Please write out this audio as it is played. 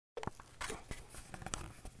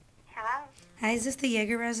Hi, is this the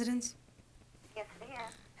Jaeger residence? Yes, it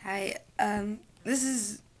is. Hi, this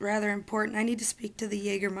is rather important. I need to speak to the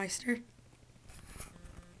Jagermeister.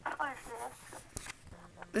 Who is this?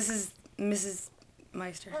 This is Mrs.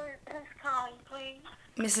 Meister. Who's calling, please?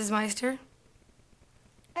 Mrs. Meister?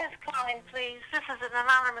 Who's calling, please? This is an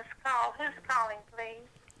anonymous call. Who's calling,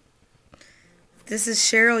 please? This is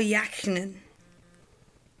Cheryl Yakinen.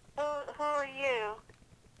 Who are you?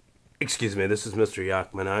 Excuse me, this is Mr.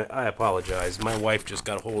 Yachman. I apologize. My wife just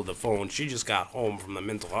got a hold of the phone. She just got home from the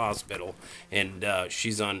mental hospital, and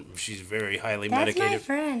she's very highly medicated. That's my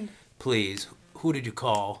friend. Please, who did you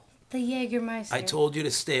call? The Jagermeister. I told you to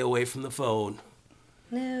stay away from the phone.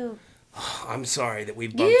 No. I'm sorry that we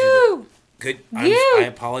bumped you. I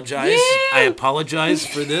apologize. I apologize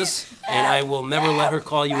for this, and I will never let her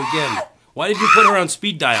call you again. Why did you put her on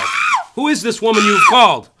speed dial? Who is this woman you've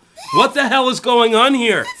called? What the hell is going on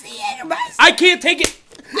here? I can't take it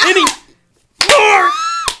any more!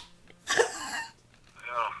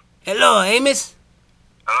 Hello, Amos?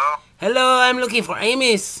 Hello? Hello, I'm looking for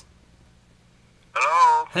Amos.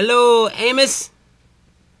 Hello? Hello, Amos?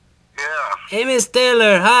 Yeah. Amos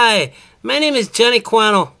Taylor, hi. My name is Johnny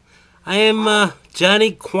Quano. I am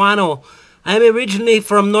Johnny Quano. I am originally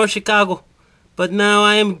from North Chicago, but now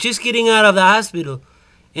I am just getting out of the hospital.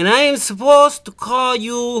 And I am supposed to call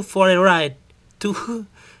you for a ride to...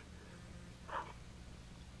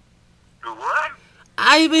 Do what?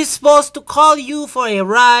 I was supposed to call you for a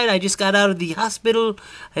ride. I just got out of the hospital.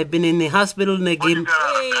 I've been in the hospital and they gave me...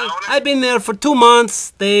 I've been there for 2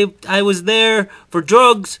 months. I was there for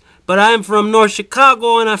drugs, but I'm from North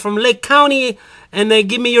Chicago and I'm from Lake County, and they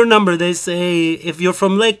give me your number. They say, if you're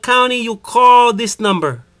from Lake County, you call this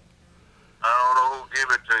number. I don't know who gave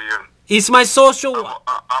it to you. It's my social...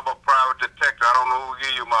 I'm a private detective. I don't know who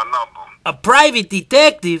gave you my number. A private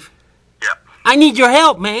detective? Yeah. I need your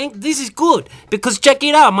help, man. This is good. Because check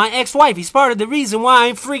it out. My ex-wife is part of the reason why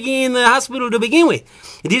I'm freaking in the hospital to begin with.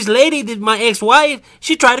 This lady, my ex-wife,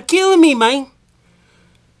 she tried to kill me, man.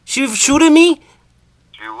 She shooting me.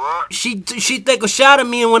 She what? She take a shot at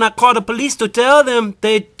me, and when I called the police to tell them,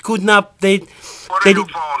 they could not... What is your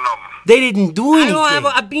phone number? They didn't do anything.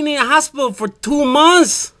 I've been in the hospital for 2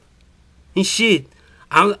 months. And shit.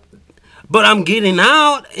 But I'm getting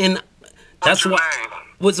out, and that's What's your what... name?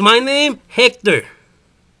 What's my name? Hector.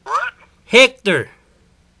 What? Hector.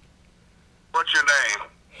 What's your name?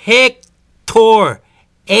 Hector.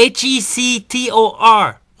 Hector.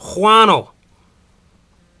 Juano.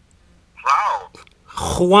 Cloud.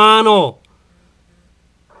 Juano.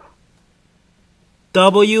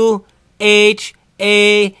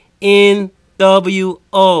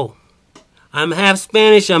 Whanwo. I'm half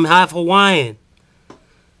Spanish, I'm half Hawaiian.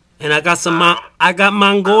 And I got some, I got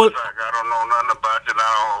Mongol. I don't know nothing about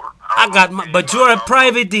you. But you're a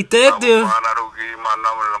private detective. I'm find out who gave you my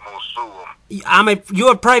number and I'm gonna sue them.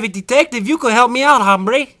 You're a private detective. You could help me out,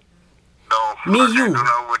 hombre. No. Me, I you. can't do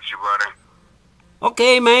nothing with you, buddy.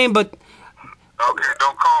 Okay, man, but... Okay,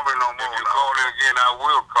 don't call me no more. If you call in again, I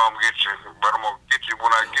will come get you. But I'm gonna get you.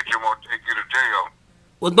 When I get you, I'm gonna take you to jail.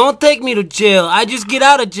 Well, don't take me to jail. I just get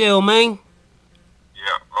out of jail, man.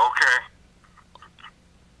 Yeah, okay.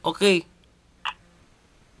 Okay.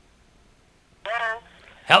 Yes.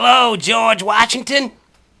 Hello, George Washington.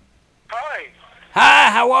 Hi. Hi,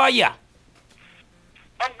 how are ya?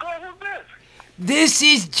 I'm good with this. This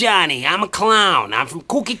is Johnny. I'm a clown. I'm from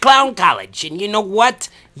Kooky Clown College. And you know what?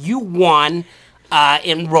 You won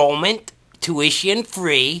enrollment, tuition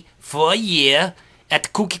free for a year at the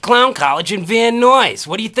Kooky Clown College in Van Nuys.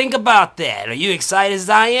 What do you think about that? Are you excited as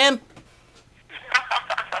I am?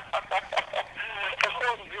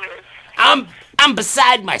 I'm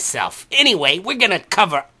beside myself. Anyway, we're gonna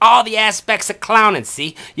cover all the aspects of clowning,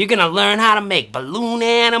 see? You're gonna learn how to make balloon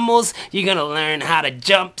animals. You're gonna learn how to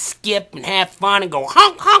jump, skip, and have fun and go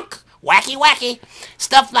honk, honk, wacky, wacky.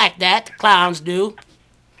 Stuff like that the clowns do.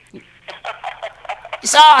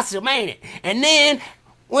 It's awesome, ain't it? And then,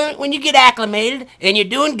 when you get acclimated and you're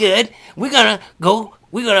doing good, we're gonna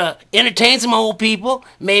entertain some old people,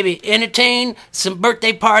 maybe entertain some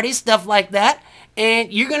birthday parties, stuff like that,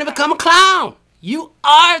 and you're gonna become a clown. You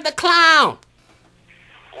are the clown.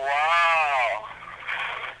 Wow.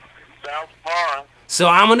 Sounds fun. So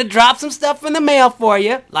I'm gonna drop some stuff in the mail for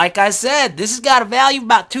you. Like I said, this has got a value of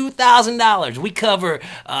about $2,000. We cover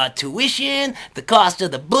tuition, the cost of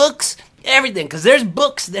the books, everything. Because there's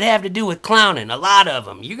books that have to do with clowning, a lot of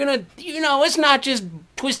them. You're gonna, it's not just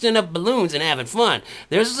twisting up balloons and having fun.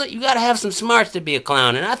 You gotta have some smarts to be a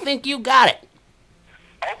clown, and I think you got it.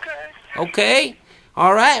 Okay. Okay?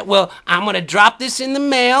 All right. Well, I'm gonna drop this in the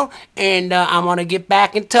mail, and I'm gonna get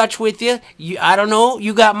back in touch with you. I don't know.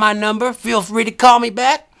 You got my number. Feel free to call me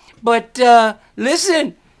back. But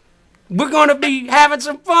listen, we're gonna be having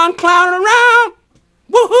some fun clowning around.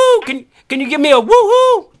 Woohoo! Can you give me a woohoo?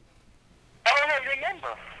 I don't have your number.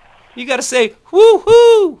 You gotta say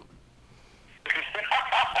woohoo.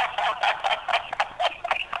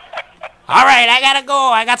 All right, I gotta go.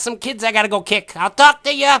 I got some kids I gotta go kick. I'll talk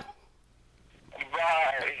to you. Bye.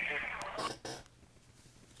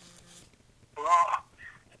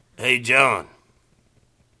 Hey, John.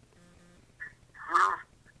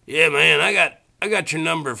 Yeah, man, I got your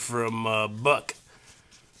number from Buck.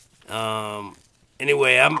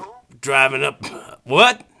 Anyway, I'm driving up.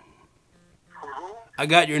 What? I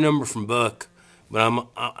got your number from Buck, but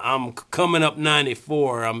I'm coming up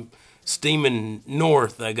 94. I'm steaming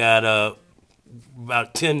north. I got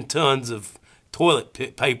about 10 tons of toilet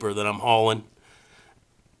paper that I'm hauling,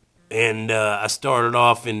 and I started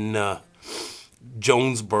off in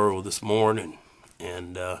Jonesboro this morning,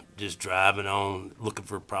 and just driving on, looking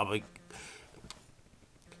for probably.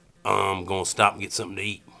 I'm gonna stop and get something to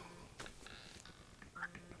eat.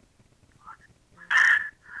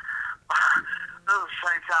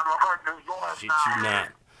 Shit you not.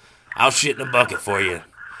 I'll shit in a bucket for you.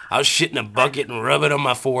 I'll shit in a bucket and rub it on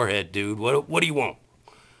my forehead, dude. What do you want?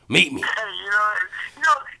 Meet me. Hey, you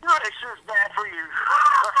know, it's just bad for you.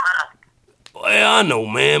 Well, I know,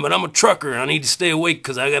 man, but I'm a trucker. I need to stay awake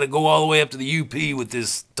because I got to go all the way up to the UP with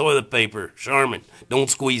this toilet paper. Charmin, don't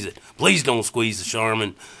squeeze it. Please don't squeeze the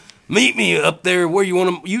Charmin. Meet me up there where you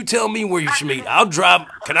want to. You tell me where you should meet. I'll drive.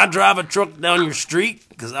 Can I drive a truck down your street?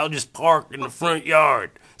 Because I'll just park in the front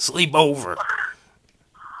yard. Sleep over.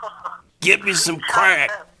 Get me some crack.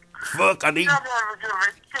 Fuck, I need.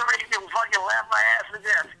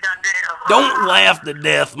 Don't laugh to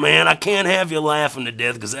death, man. I can't have you laughing to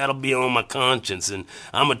death because that'll be on my conscience. And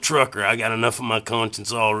I'm a trucker. I got enough of my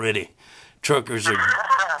conscience already. Truckers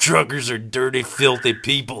are dirty, filthy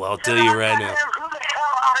people. I'll tell you right now.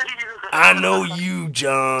 I know you,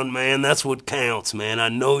 John, man. That's what counts, man. I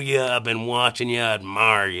know you. I've been watching you. I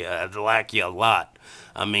admire you. I like you a lot.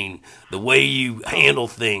 I mean, the way you handle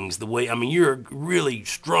things, you're a really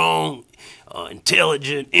strong,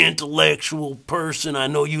 intelligent, intellectual person. I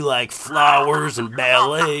know you like flowers and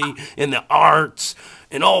ballet and the arts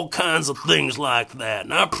and all kinds of things like that.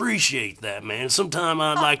 And I appreciate that, man. Sometime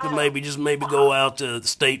I'd like to maybe go out to the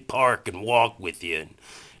state park and walk with you.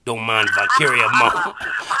 Don't mind if I carry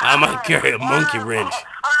I might carry a monkey wrench.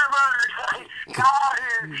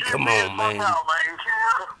 Come on, man.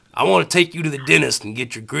 I want to take you to the dentist and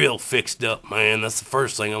get your grill fixed up, man. That's the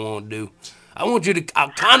first thing I want to do.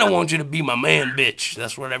 I kind of want you to be my man, bitch.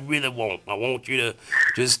 That's what I really want. I want you to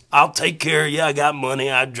I'll take care of you. I got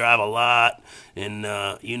money. I drive a lot. And,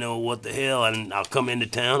 you know, what the hell? And I'll come into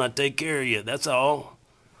town. I'll take care of you. That's all.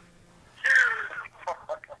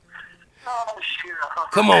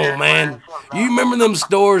 Come on, man. You remember them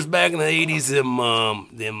stores back in the 80s,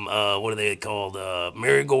 what are they called,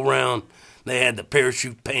 merry-go-round? They had the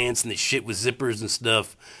parachute pants and the shit with zippers and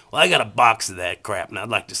stuff. Well, I got a box of that crap, and I'd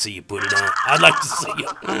like to see you put it on. I'd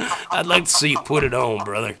like to see you put it on,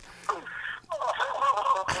 brother.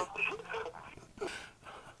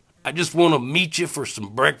 I just want to meet you for some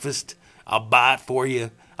breakfast. I'll buy it for you.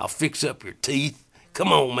 I'll fix up your teeth.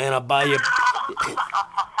 Come on, man. I'll buy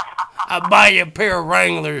you a pair of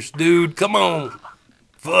Wranglers, dude. Come on.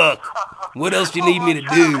 Fuck. What else do you need me to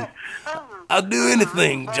do? I'll do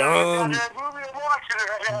anything, John.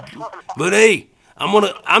 But hey,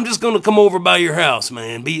 I'm just gonna come over by your house,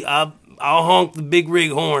 man. I'll honk the big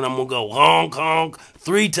rig horn. I'm gonna go honk, honk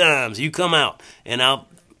 3 times. You come out, and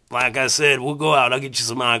like I said, we'll go out. I'll get you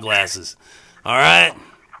some eyeglasses. All right?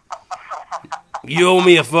 You owe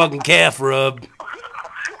me a fucking calf rub.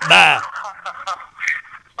 Bye.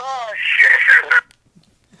 Oh, shit.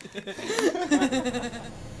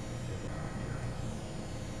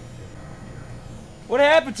 What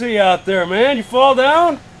happened to you out there, man? You fall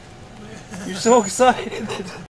down? You're so excited.